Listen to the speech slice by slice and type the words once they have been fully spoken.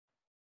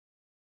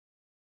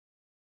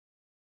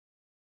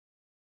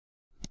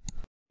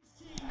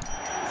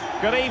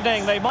Good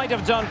evening. They might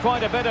have done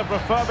quite a bit of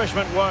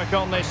refurbishment work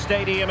on this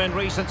stadium in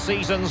recent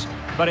seasons,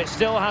 but it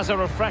still has a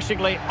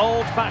refreshingly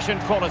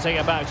old-fashioned quality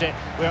about it.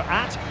 We're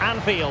at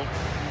Anfield.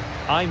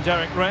 I'm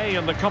Derek Ray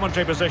in the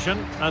commentary position,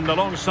 and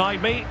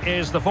alongside me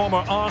is the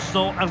former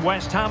Arsenal and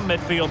West Ham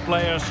midfield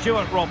player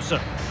Stuart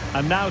Robson.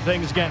 And now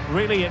things get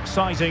really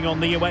exciting on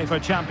the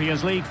UEFA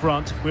Champions League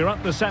front. We're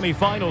at the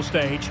semi-final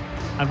stage,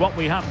 and what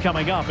we have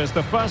coming up is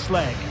the first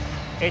leg.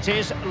 It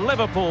is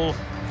Liverpool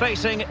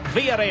facing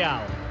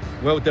Villarreal.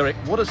 Well, Derek,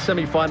 what a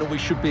semi-final we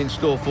should be in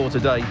store for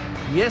today.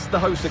 Yes, the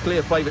hosts are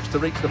clear favourites to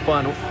reach the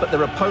final, but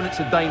their opponents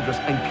are dangerous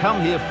and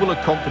come here full of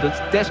confidence,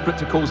 desperate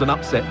to cause an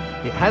upset.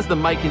 It has the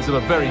makings of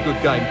a very good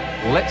game.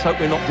 Let's hope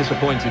we're not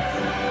disappointed.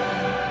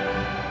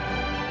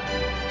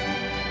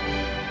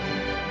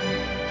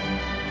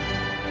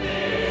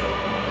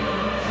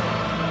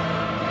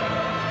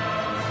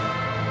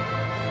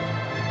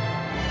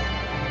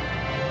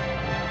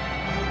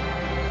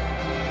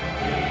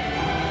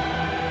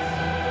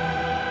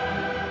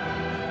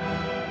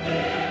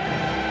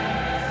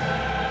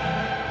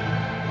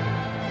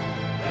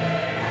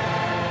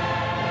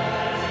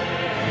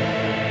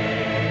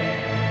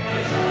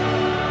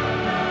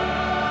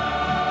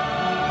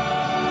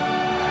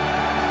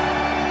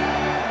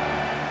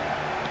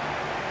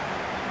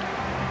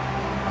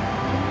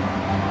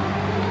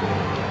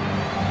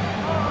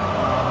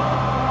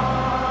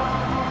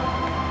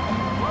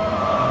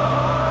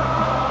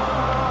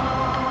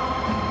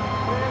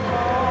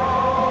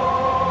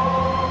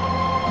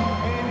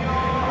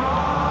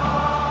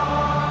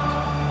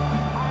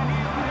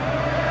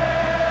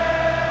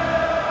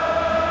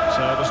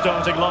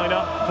 Starting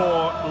lineup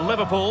for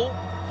Liverpool.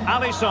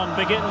 Alisson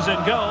begins in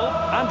goal.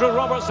 Andrew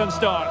Robertson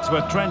starts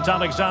with Trent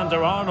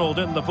Alexander-Arnold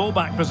in the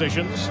fullback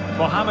positions.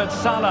 Mohamed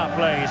Salah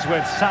plays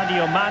with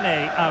Sadio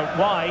Mane out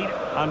wide.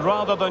 And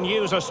rather than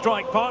use a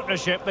strike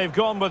partnership, they've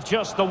gone with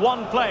just the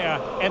one player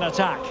in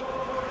attack.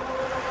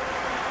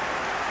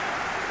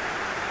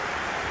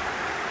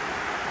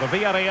 The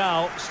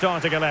Villarreal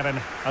starting 11.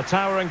 A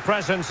towering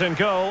presence in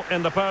goal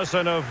in the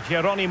person of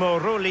Geronimo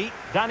Rulli.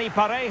 Dani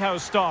Parejo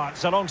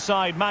starts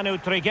alongside Manu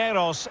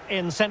Trigueros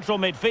in central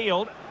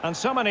midfield. And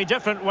so many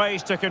different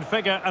ways to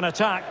configure an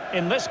attack.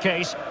 In this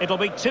case, it'll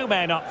be two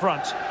men up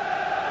front.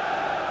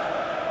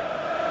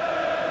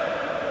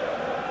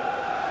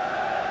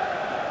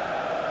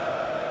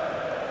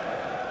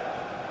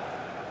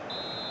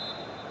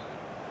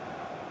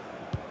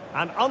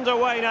 And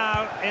underway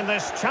now in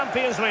this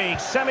Champions League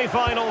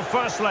semi-final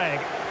first leg.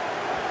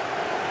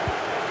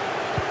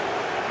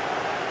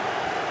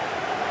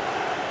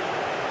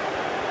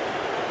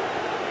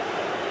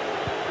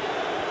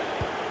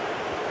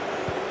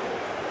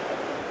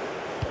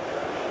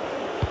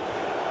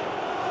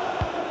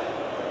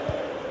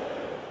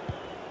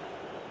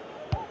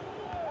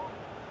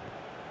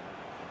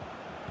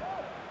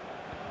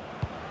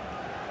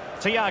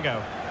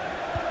 Thiago.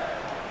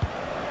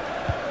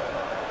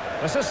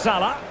 This is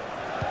Salah.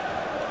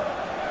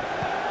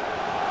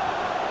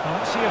 Well,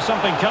 let's see if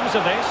something comes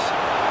of this.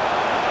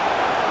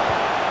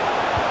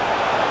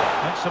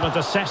 Excellent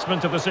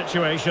assessment of the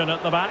situation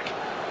at the back.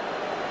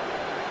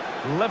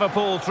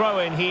 Liverpool throw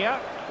in here.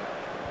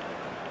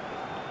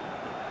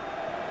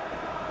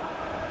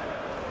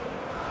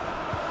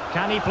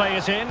 Can he play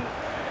it in?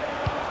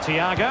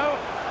 Thiago.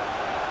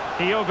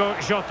 Diogo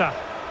Jota.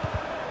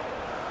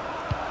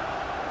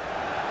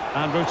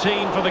 And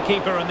routine for the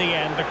keeper in the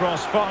end. The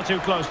cross far too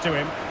close to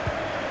him.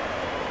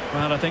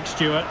 Well, I think,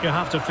 Stuart, you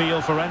have to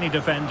feel for any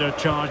defender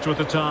charged with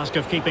the task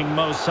of keeping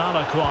Mo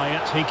Salah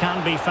quiet. He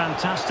can be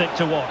fantastic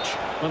to watch.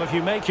 Well, if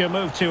you make your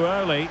move too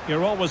early,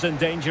 you're always in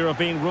danger of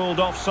being ruled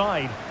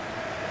offside.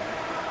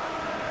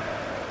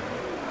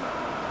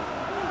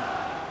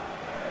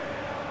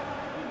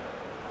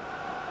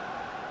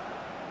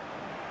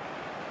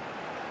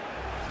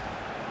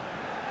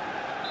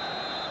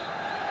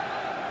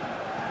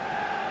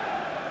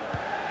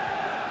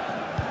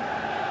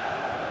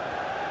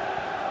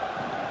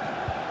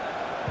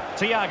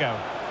 Thiago.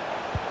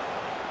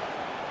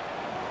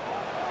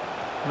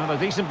 Well, a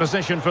decent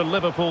position for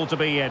Liverpool to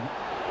be in.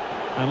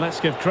 And let's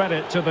give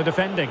credit to the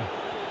defending.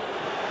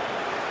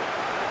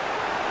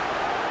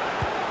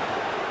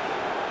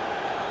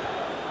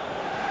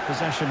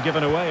 Possession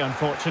given away,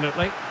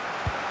 unfortunately.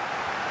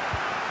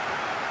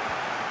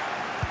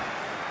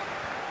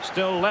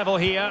 Still level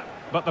here,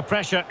 but the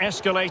pressure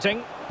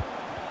escalating.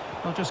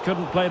 Well, just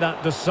couldn't play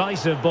that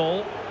decisive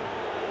ball.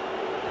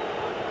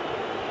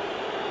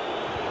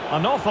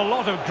 An awful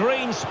lot of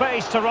green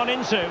space to run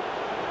into.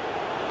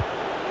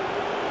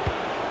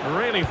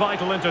 Really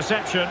vital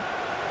interception.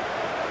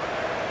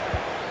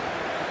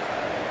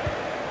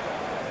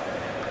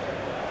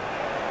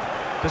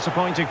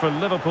 Disappointing for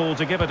Liverpool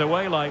to give it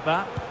away like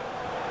that.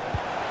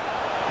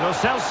 No,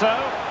 Celso.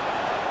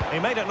 He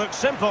made it look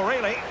simple,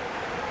 really.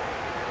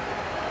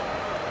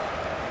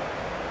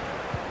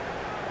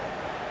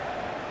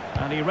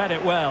 And he read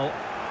it well.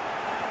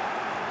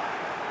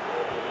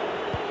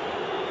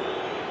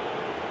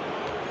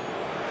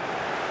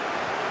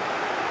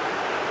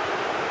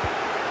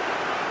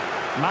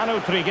 Manu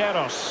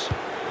Trigueros.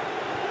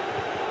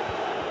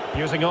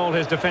 Using all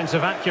his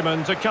defensive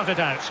acumen to cut it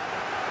out.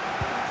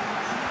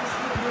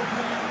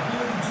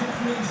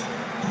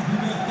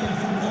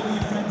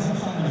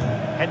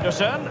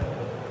 Henderson.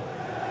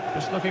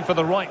 Just looking for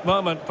the right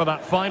moment for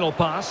that final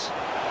pass.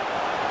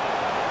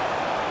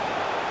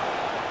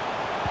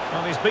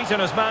 Well, he's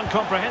beaten his man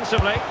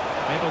comprehensively.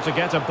 Able to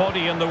get a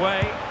body in the way.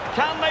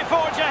 Can they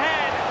forge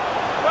ahead?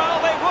 Well,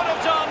 they would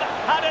have done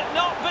had it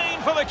not been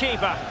for the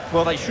keeper.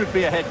 Well, they should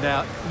be ahead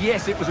now.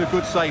 Yes, it was a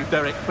good save,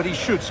 Derek, but he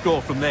should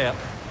score from there.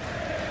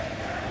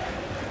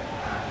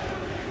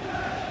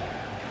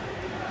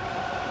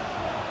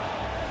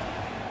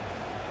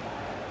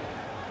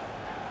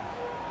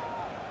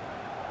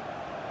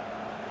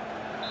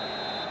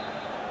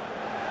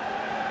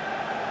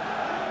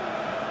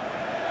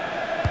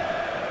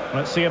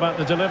 Let's see about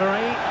the delivery.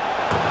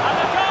 And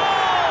the goal!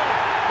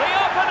 The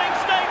opening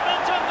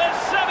statement of this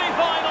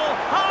semi-final.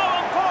 How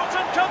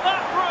important could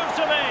that prove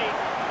to be?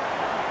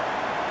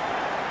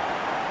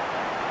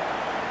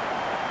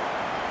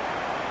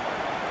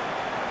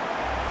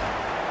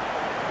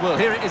 Well,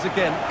 here it is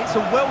again. It's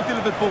a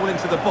well-delivered ball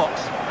into the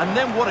box. And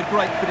then what a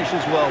great finish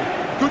as well.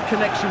 Good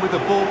connection with the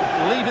ball,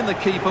 leaving the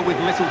keeper with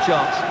little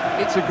chance.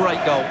 It's a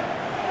great goal.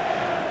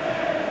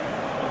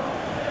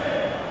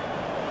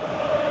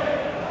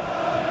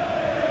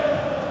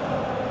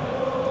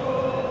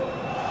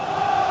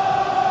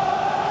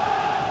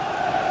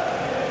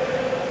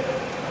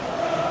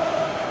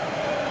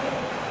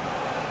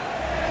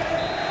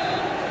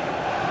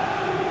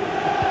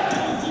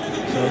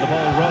 So the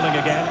ball rolling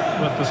again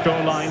with the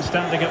scoreline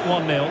standing at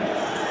 1-0.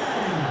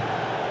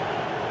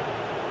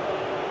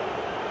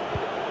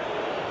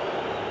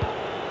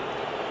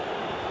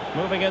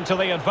 Moving into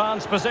the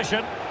advanced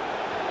position.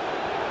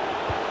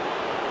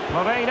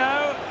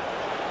 Parejo.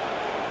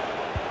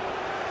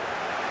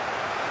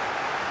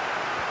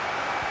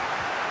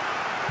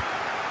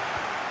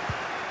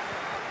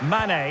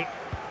 Mane.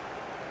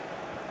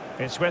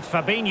 It's with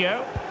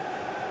Fabinho.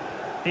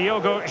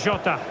 Diogo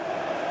Jota.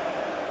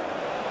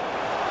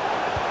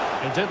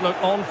 It did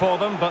look on for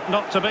them, but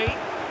not to be.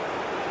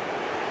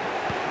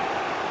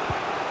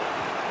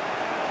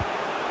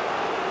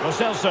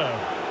 Celso.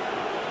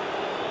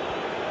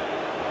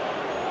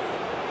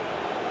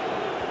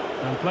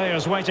 And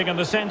players waiting in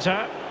the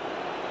centre.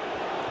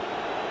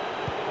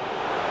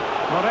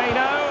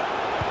 Moreno.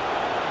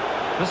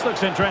 This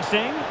looks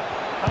interesting.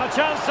 And a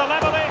chance to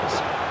level it.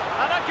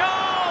 And a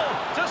goal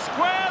to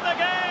square the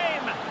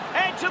game.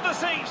 Edge of the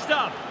seat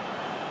stuff.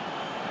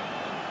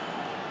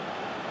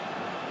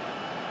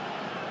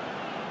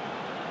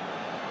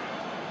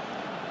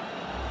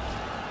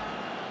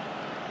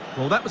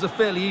 Well, that was a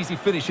fairly easy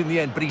finish in the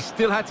end, but he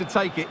still had to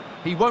take it.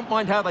 He won't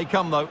mind how they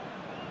come, though.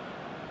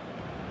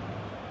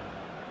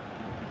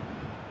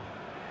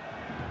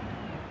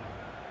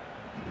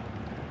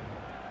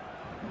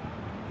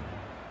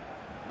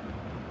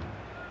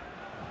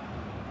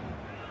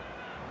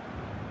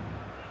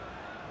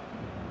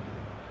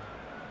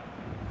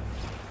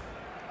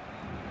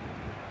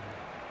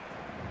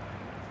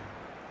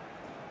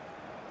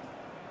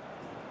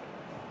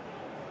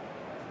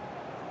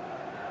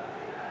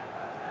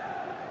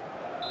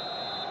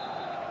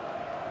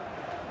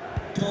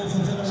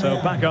 So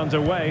back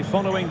underway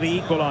following the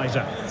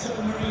equaliser.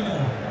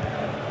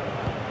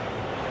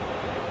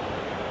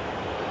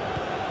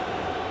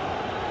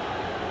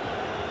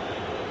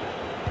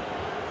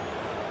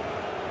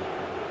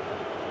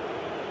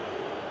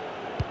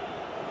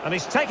 And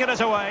he's taken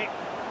it away.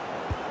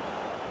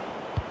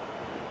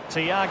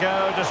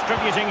 Thiago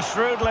distributing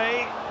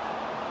shrewdly.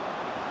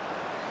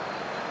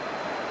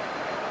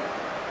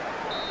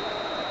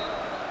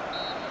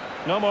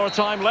 No more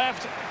time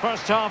left.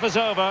 First half is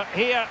over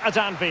here at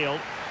Anfield.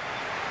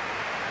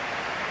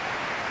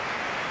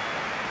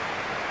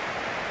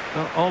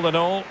 Well, all in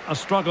all, a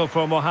struggle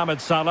for Mohamed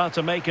Salah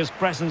to make his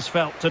presence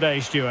felt today,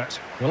 Stuart.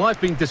 Well,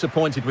 I've been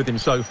disappointed with him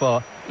so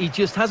far. He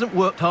just hasn't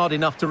worked hard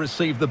enough to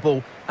receive the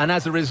ball, and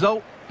as a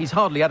result, he's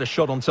hardly had a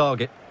shot on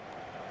target.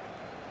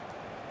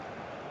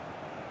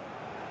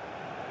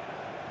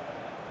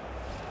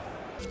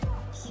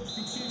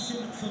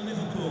 Substitution for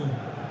Liverpool.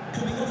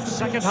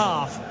 Second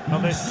half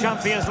of this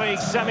Champions League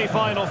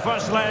semi-final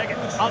first leg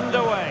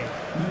underway.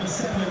 Number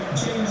 7,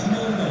 James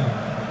Milner.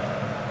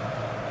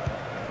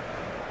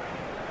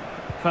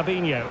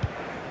 Fabinho.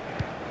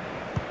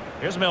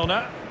 Here's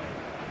Milner.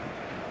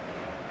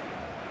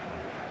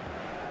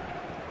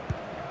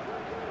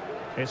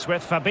 It's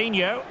with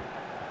Fabinho.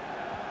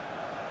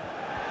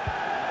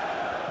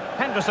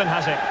 Henderson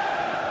has it.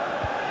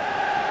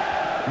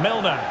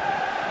 Milner.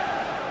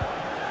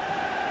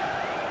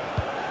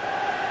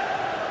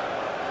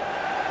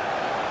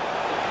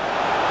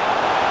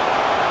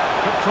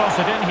 Could cross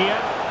it in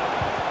here.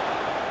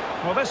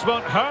 Well, this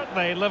won't hurt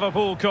the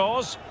Liverpool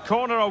cause.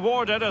 Corner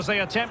awarded as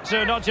they attempt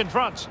to nudge in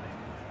front.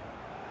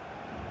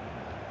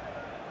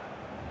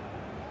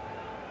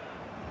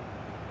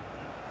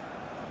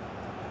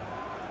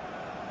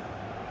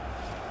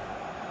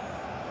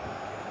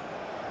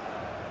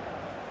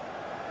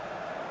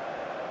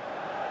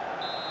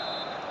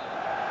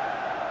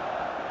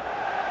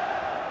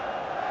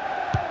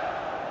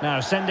 Now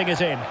sending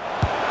it in.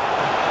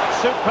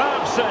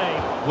 Superb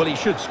save. Well, he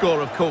should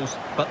score, of course,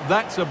 but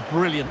that's a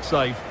brilliant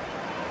save.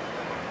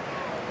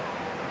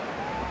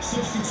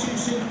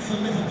 Substitution for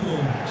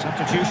Liverpool.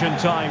 Substitution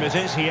time it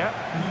is here.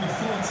 Number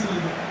 14,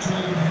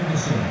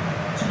 Henderson.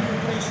 To be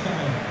replaced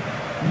by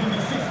number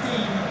 15,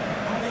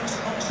 Alex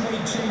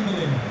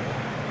Oxlade-Chamberlain.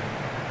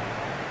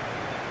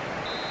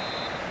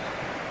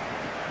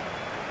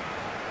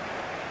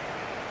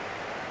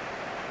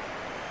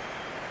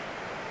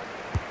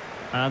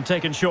 And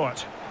taken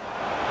short.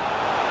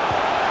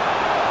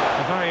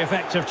 A very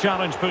effective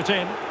challenge put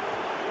in.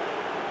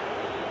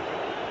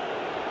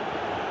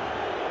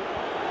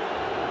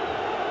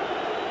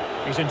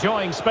 He's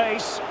enjoying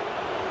space.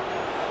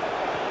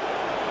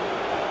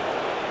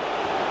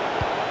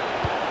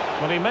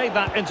 Well, he made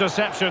that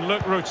interception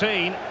look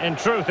routine. In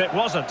truth, it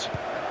wasn't.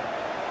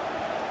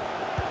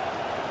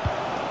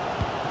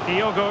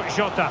 Diogo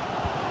Jota.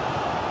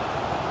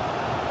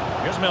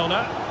 Here's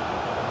Milner.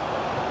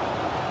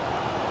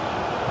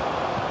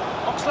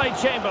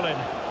 Oxlade-Chamberlain.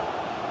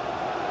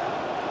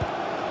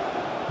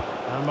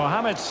 And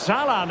Mohamed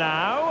Salah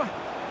now.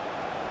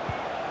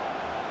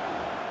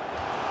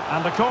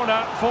 And the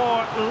corner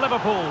for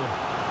Liverpool.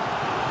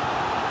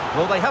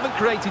 Well, they haven't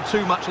created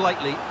too much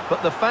lately,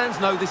 but the fans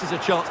know this is a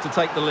chance to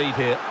take the lead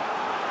here.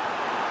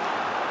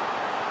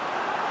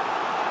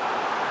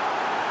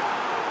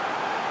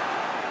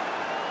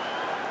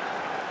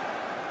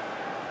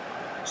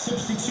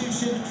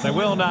 Substitution. They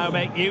will now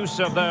make use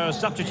of their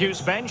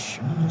substitutes bench.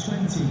 Number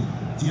 20,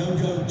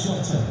 Diogo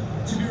Jota.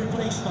 To be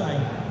replaced by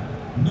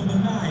number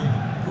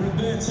 9,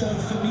 Roberto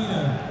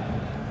Firmino.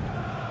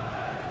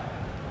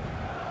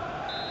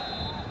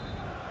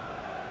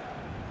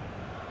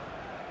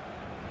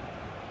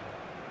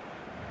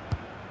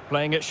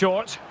 Playing it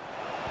short.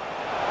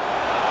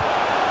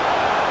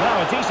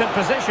 Now a decent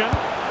position.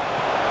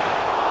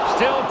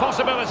 Still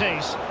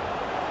possibilities.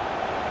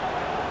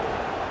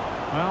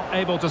 Well,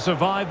 able to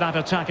survive that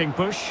attacking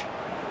push.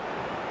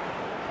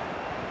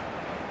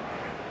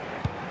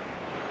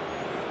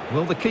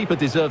 Well, the keeper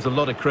deserves a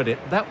lot of credit.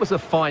 That was a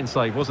fine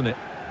save, wasn't it?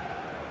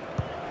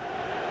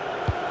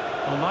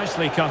 Well,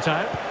 nicely cut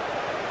out.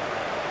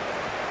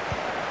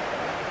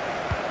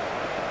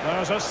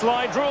 There's a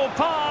slide rule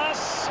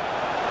pass.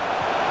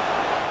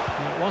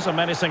 It was a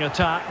menacing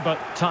attack, but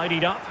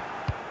tidied up.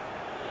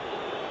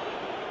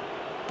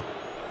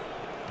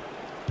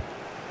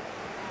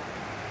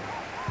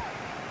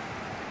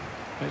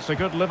 It's a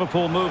good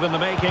Liverpool move in the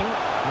making.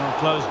 Will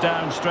close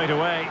down straight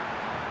away.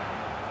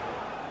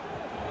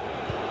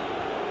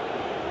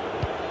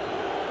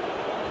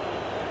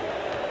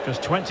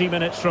 Just 20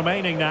 minutes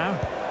remaining now.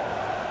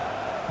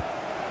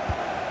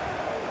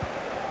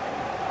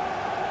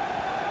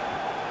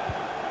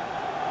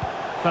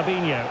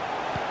 Fabinho.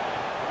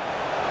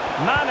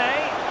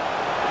 Mane.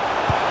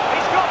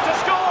 He's got to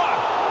score!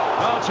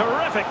 Oh,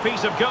 terrific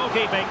piece of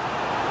goalkeeping.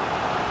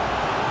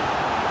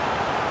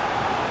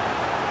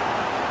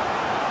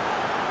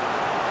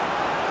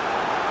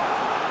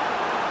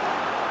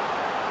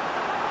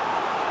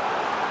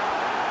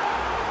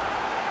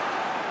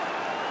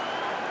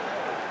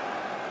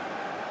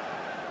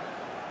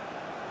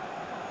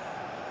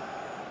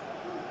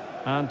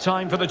 And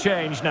time for the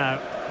change now.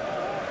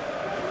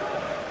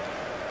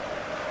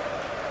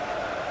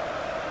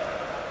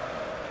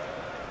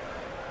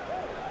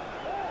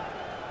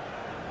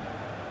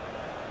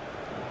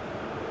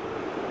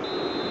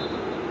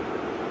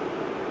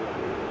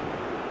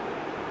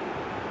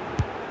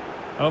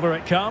 Over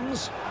it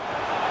comes.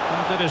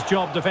 And did his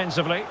job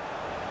defensively.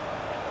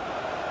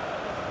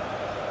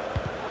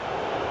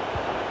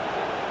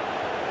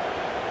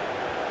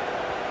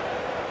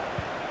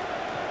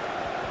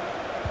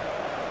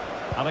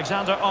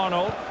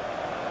 Alexander-Arnold.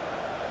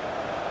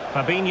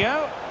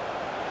 Fabinho.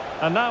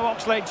 And now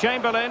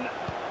Oxlade-Chamberlain.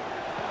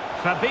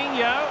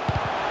 Fabinho.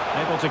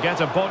 Able to get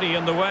a body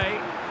in the way.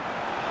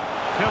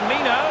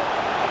 Firmino.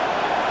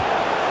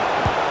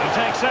 He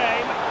takes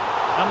aim.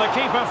 And the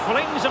keeper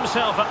flings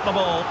himself at the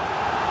ball.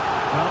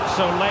 Well,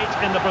 so late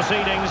in the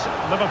proceedings,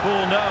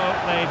 Liverpool know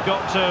they've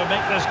got to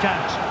make this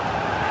count.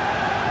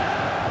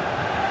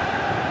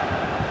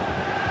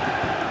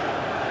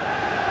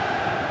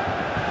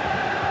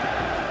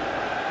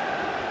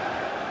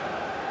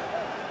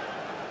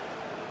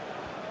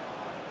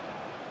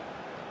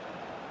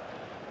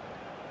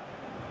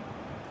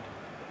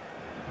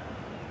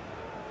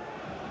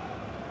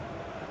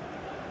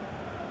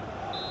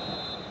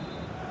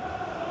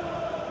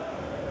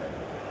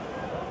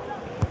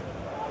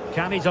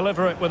 Can he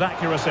deliver it with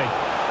accuracy?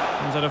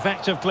 And an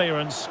effective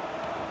clearance.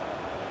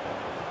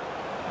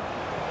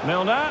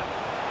 Milner.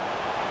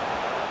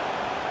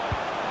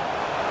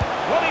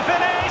 Will he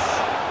finish?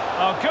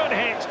 Oh, good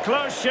hit,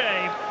 close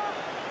shave.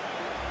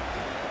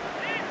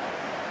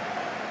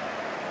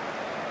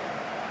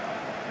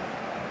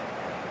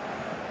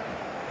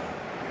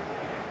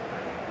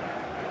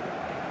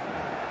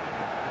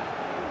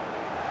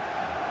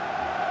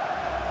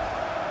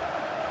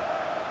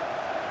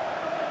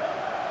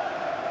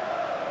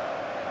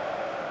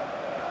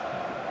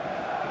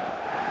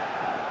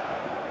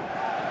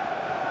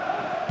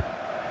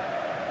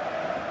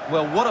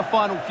 Well, what a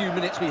final few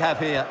minutes we have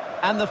here.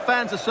 And the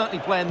fans are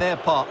certainly playing their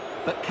part.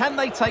 But can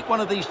they take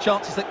one of these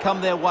chances that come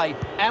their way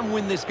and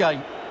win this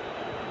game?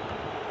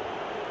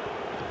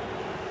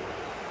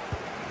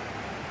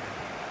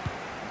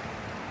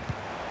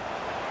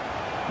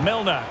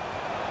 Milner.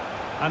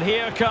 And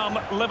here come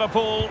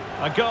Liverpool.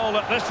 A goal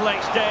at this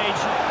late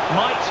stage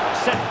might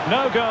set.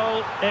 No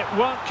goal. It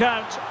won't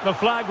count. The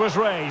flag was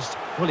raised.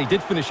 Well, he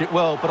did finish it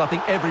well, but I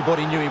think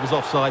everybody knew he was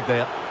offside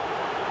there.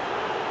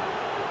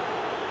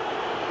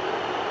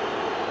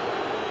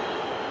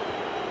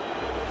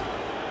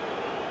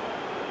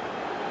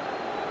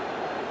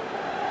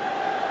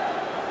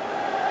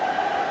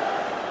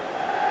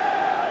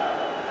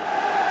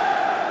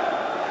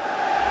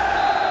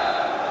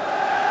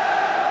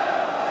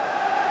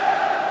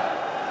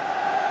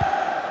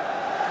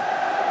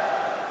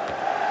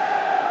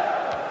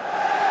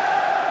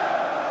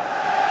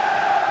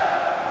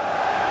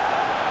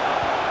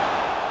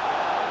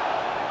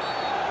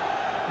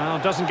 Well,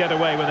 doesn't get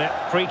away with it.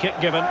 Free kick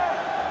given.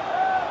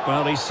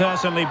 Well, he's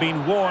certainly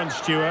been warned,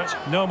 Stuart.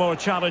 No more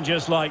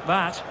challenges like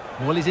that.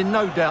 Well, he's in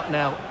no doubt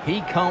now.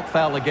 He can't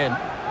foul again.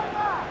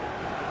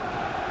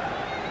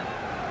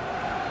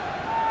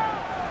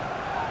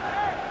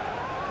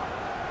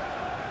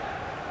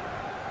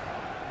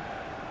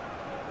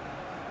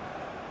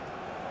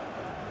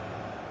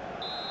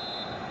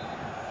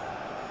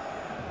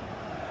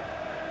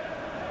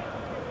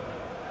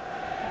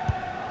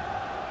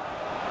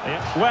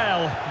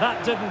 Well,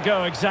 that didn't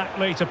go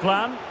exactly to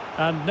plan,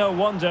 and no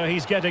wonder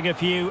he's getting a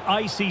few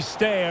icy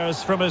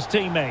stares from his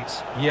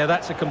teammates. Yeah,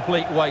 that's a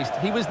complete waste.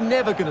 He was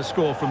never going to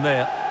score from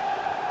there.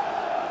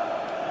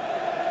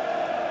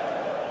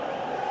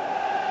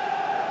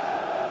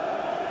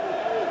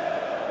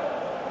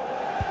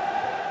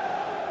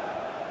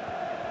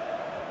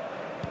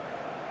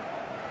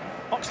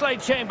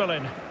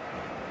 Oxlade-Chamberlain.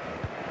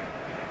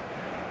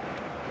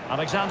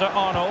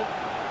 Alexander-Arnold.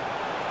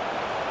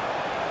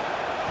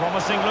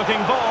 Promising looking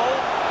ball.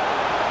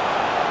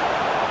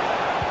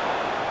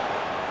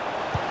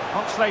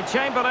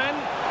 Oxlade-Chamberlain.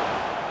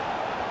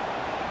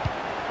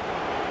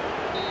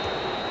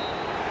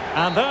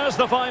 And there's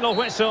the final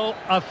whistle.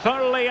 A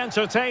thoroughly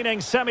entertaining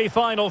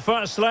semi-final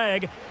first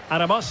leg.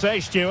 And I must say,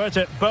 Stuart,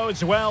 it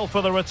bodes well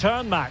for the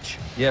return match.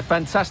 Yeah,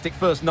 fantastic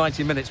first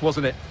 90 minutes,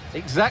 wasn't it?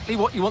 Exactly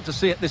what you want to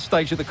see at this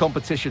stage of the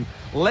competition.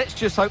 Let's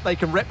just hope they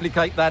can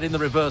replicate that in the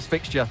reverse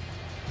fixture.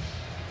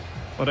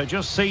 But it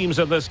just seems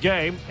in this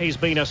game, he's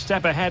been a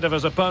step ahead of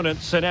his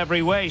opponents in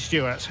every way,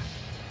 Stuart.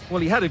 Well,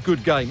 he had a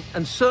good game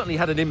and certainly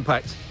had an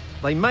impact.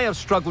 They may have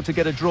struggled to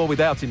get a draw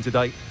without him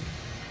today.